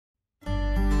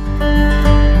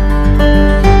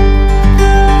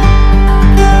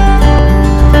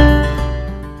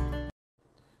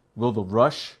Will the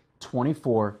Rush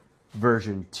 24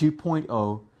 version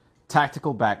 2.0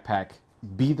 tactical backpack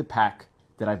be the pack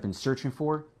that I've been searching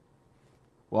for?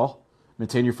 Well,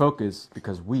 maintain your focus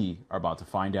because we are about to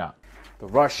find out. The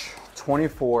Rush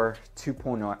 24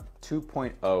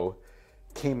 2.0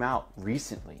 came out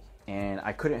recently, and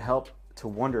I couldn't help to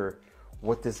wonder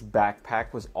what this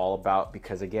backpack was all about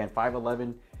because, again,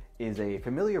 511 is a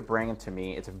familiar brand to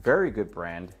me. It's a very good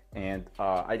brand, and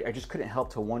I just couldn't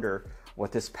help to wonder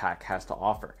what this pack has to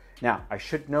offer. Now, I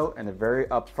should note in the very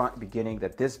upfront beginning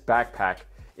that this backpack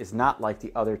is not like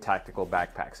the other tactical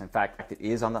backpacks. In fact, it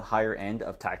is on the higher end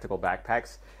of tactical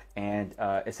backpacks, and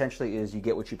essentially is you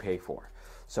get what you pay for.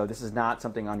 So this is not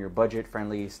something on your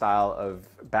budget-friendly style of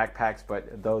backpacks,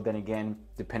 but though then again,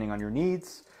 depending on your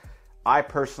needs, I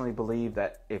personally believe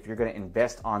that if you're going to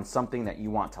invest on something that you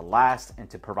want to last and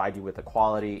to provide you with the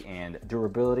quality and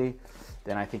durability,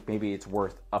 then I think maybe it's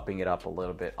worth upping it up a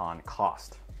little bit on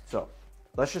cost. So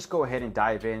let's just go ahead and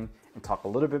dive in and talk a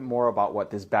little bit more about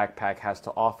what this backpack has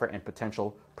to offer and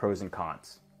potential pros and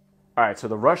cons. All right, so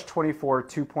the Rush 24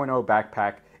 2.0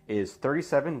 backpack is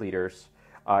 37 liters.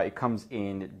 It comes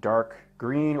in dark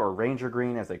green, or Ranger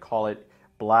green as they call it,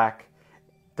 black,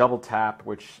 double tap,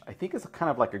 which I think is kind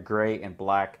of like a gray and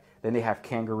black. Then they have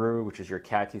kangaroo, which is your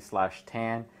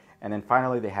khaki/tan. And then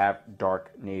finally they have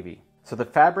dark navy. So the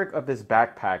fabric of this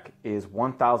backpack is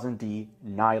 1000D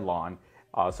nylon.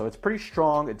 So it's pretty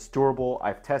strong, it's durable.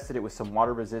 I've tested it with some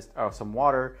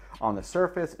water on the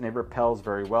surface, and it repels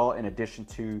very well, in addition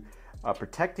to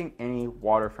protecting any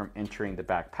water from entering the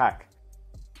backpack.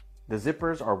 The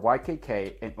zippers are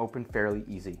YKK and open fairly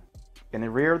easy. In the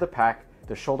rear of the pack,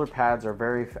 the shoulder pads are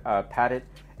very padded,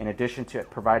 in addition to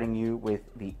providing you with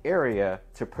the area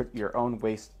to put your own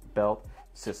waist belt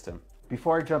system.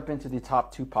 Before I jump into the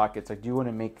top two pockets, I do want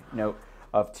to make note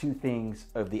of two things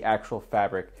of the actual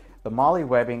fabric. The MOLLE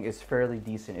webbing is fairly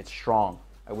decent. It's strong.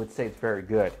 I would say it's very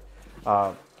good.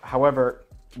 However,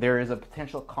 there is a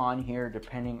potential con here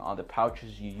depending on the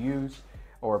pouches you use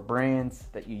or brands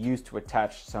that you use to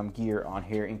attach some gear on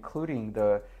here, including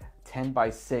the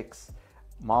 10x6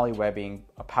 MOLLE webbing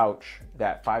pouch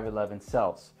that 511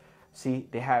 sells. See,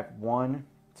 they have 1,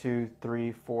 2,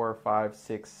 3, 4, 5,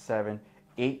 6, 7,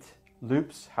 8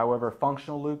 loops. However,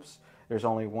 functional loops, there's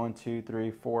only 1, 2,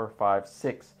 3, 4, 5,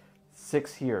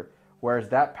 6 here. Whereas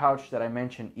that pouch that I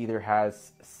mentioned either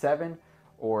has 7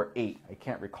 or 8. I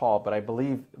can't recall, but I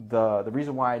believe the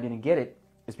reason why I didn't get it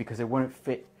is because it wouldn't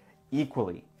fit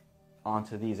equally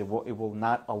onto these. It will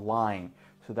not align.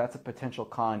 So that's a potential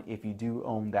con if you do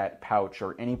own that pouch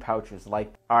or any pouches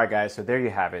like that. All right, guys, so there you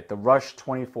have it. The Rush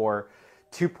 24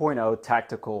 2.0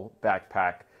 tactical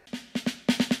backpack.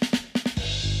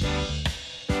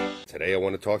 Today I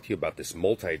want to talk to you about this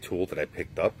multi-tool that I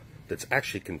picked up that's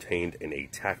actually contained in a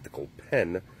tactical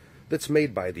pen that's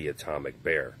made by the Atomic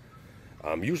Bear.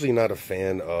 I'm usually not a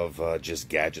fan of just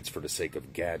gadgets for the sake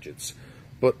of gadgets,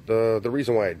 but the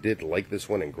reason why I did like this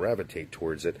one and gravitate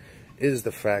towards it is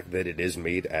the fact that it is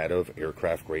made out of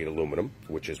aircraft-grade aluminum,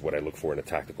 which is what I look for in a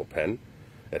tactical pen.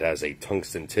 It has a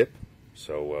tungsten tip,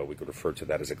 so we could refer to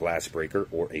that as a glass breaker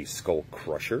or a skull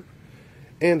crusher.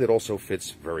 And it also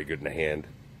fits very good in the hand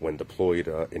when deployed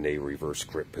in a reverse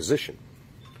grip position.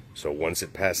 So once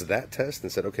it passed that test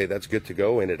and said, okay, that's good to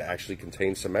go, and it actually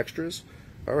contains some extras,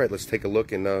 all right, let's take a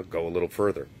look and go a little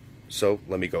further. So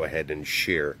let me go ahead and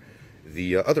share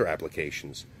the other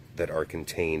applications that are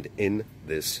contained in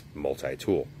this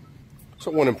multi-tool.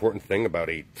 So one important thing about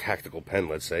a tactical pen,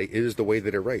 let's say, is the way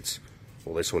that it writes.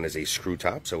 Well, this one is a screw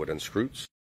top, so it unscrews,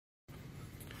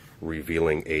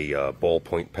 revealing a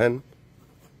ballpoint pen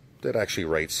that actually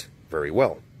writes very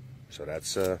well. So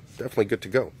that's definitely good to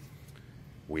go.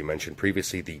 We mentioned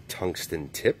previously the tungsten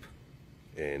tip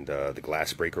and the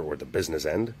glass breaker or the business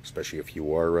end, especially if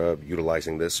you are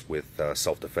utilizing this with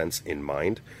self-defense in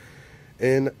mind.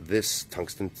 And this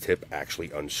tungsten tip actually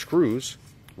unscrews,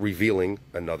 revealing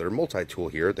another multi-tool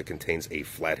here that contains a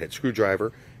flathead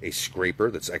screwdriver, a scraper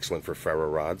that's excellent for ferro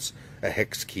rods, a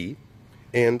hex key,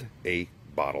 and a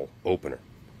bottle opener.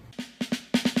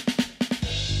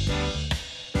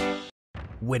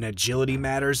 When agility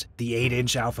matters, the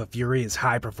 8-inch Alpha Fury is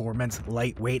high performance,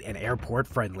 lightweight, and airport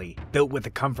friendly. Built with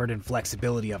the comfort and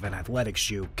flexibility of an athletic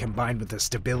shoe, combined with the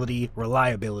stability,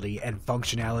 reliability, and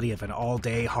functionality of an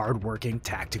all-day, hard-working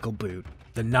tactical boot.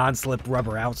 The non-slip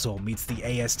rubber outsole meets the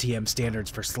ASTM standards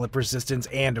for slip resistance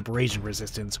and abrasion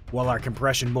resistance, while our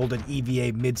compression-molded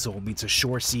EVA midsole meets a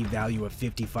Shore C value of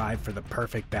 55 for the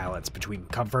perfect balance between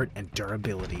comfort and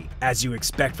durability. As you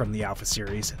expect from the Alpha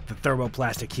series, the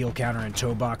thermoplastic heel counter and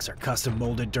toe box are custom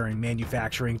molded during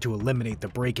manufacturing to eliminate the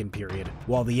break-in period,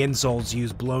 while the insoles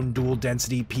use blown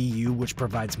dual-density PU, which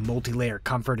provides multi-layer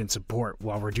comfort and support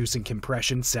while reducing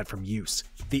compression set from use.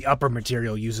 The upper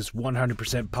material uses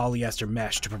 100% polyester mesh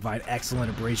to provide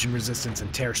excellent abrasion resistance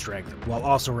and tear strength, while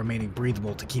also remaining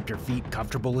breathable to keep your feet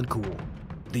comfortable and cool.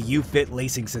 The U-Fit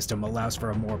lacing system allows for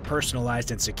a more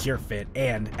personalized and secure fit,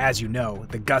 and, as you know,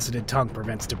 the gusseted tongue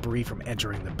prevents debris from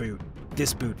entering the boot.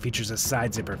 This boot features a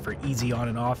side zipper for easy on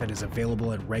and off and is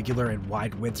available in regular and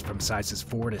wide widths from sizes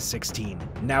 4 to 16.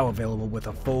 Now available with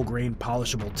a full-grain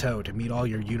polishable toe to meet all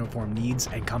your uniform needs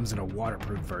and comes in a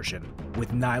waterproof version.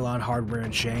 With nylon hardware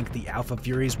and shank, the Alpha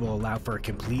Furies will allow for a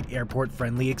complete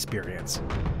airport-friendly experience.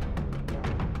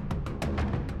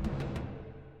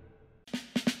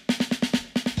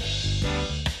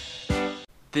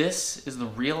 This is the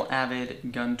Real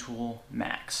Avid Gun Tool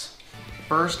Max.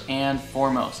 First and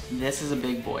foremost, this is a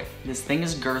big boy. This thing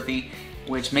is girthy,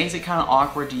 which makes it kind of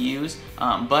awkward to use,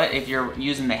 but if you're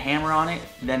using the hammer on it,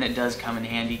 then it does come in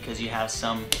handy because you have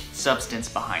some substance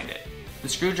behind it. The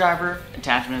screwdriver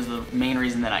attachment is the main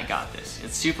reason that I got this.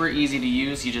 It's super easy to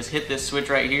use. You just hit this switch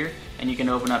right here and you can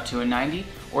open up to a 90,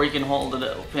 or you can hold it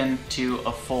open to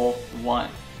a full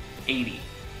 180.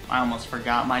 I almost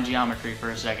forgot my geometry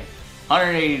for a second.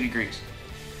 180 degrees.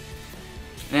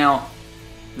 Now,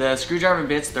 the screwdriver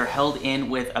bits, they're held in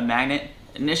with a magnet.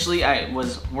 Initially, I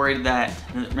was worried that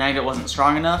the magnet wasn't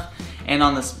strong enough, and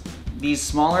on these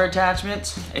smaller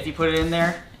attachments, if you put it in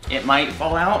there, it might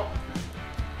fall out.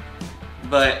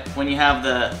 But when you have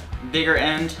the bigger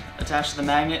end attached to the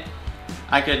magnet,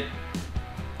 I could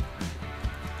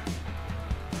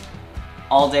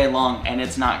all day long and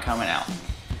it's not coming out.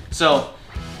 So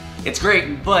it's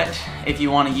great, but if you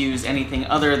want to use anything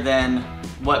other than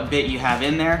what bit you have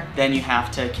in there, then you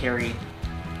have to carry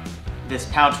this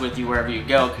pouch with you wherever you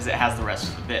go because it has the rest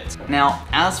of the bits. Now,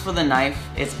 as for the knife,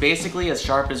 it's basically as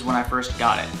sharp as when I first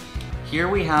got it. Here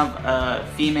we have a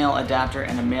female adapter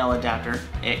and a male adapter.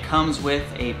 It comes with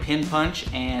a pin punch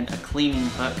and a cleaning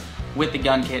hook with the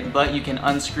gun kit, but you can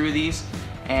unscrew these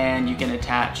and you can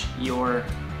attach your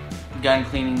gun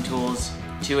cleaning tools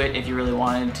to it if you really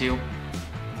wanted to.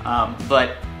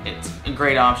 But it's a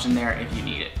great option there if you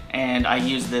need it. And I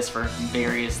use this for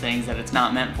various things that it's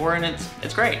not meant for, and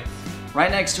it's great. Right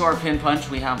next to our pin punch,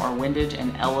 we have our windage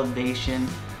and elevation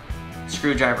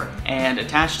screwdriver. And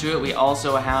attached to it, we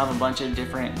also have a bunch of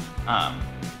different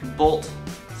bolt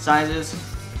sizes.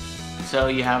 So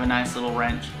you have a nice little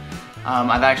wrench.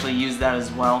 I've actually used that as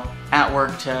well at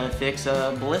work to fix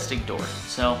a ballistic door.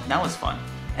 So that was fun.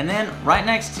 And then right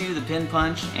next to the pin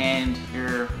punch and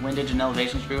your windage and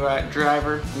elevation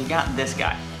screwdriver, we got this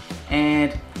guy.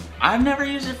 And I've never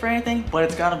used it for anything, but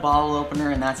it's got a bottle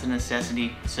opener and that's a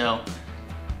necessity. So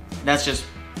that's just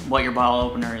what your bottle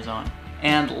opener is on.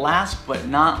 And last but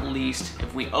not least,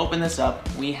 if we open this up,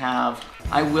 we have,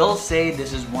 I will say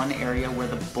this is one area where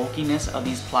the bulkiness of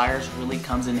these pliers really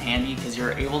comes in handy because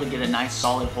you're able to get a nice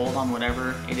solid hold on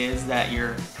whatever it is that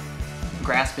you're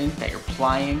grasping, that you're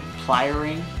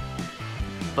pliering,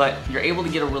 but you're able to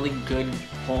get a really good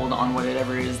hold on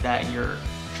whatever it is that you're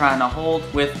trying to hold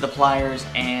with the pliers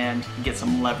and get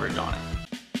some leverage on it.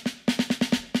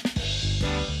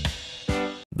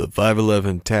 The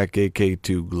 511 Tac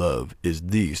AK2 glove is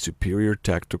the superior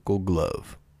tactical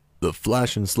glove. The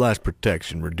flash and slash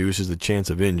protection reduces the chance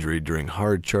of injury during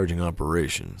hard charging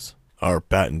operations. Our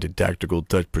patented tactical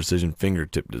touch precision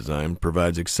fingertip design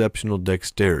provides exceptional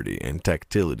dexterity and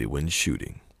tactility when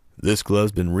shooting. This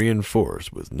glove's been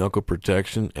reinforced with knuckle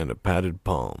protection and a padded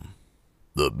palm.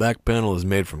 The back panel is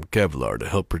made from Kevlar to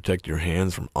help protect your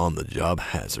hands from on-the-job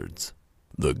hazards.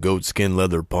 The goatskin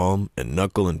leather palm and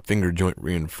knuckle and finger joint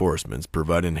reinforcements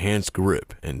provide enhanced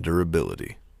grip and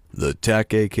durability. The Tac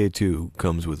AK2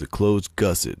 comes with a closed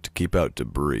gusset to keep out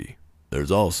debris.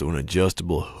 There's also an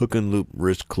adjustable hook and loop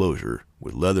wrist closure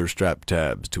with leather strap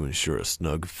tabs to ensure a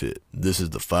snug fit. This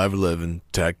is the 511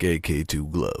 Tac AK2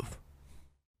 glove.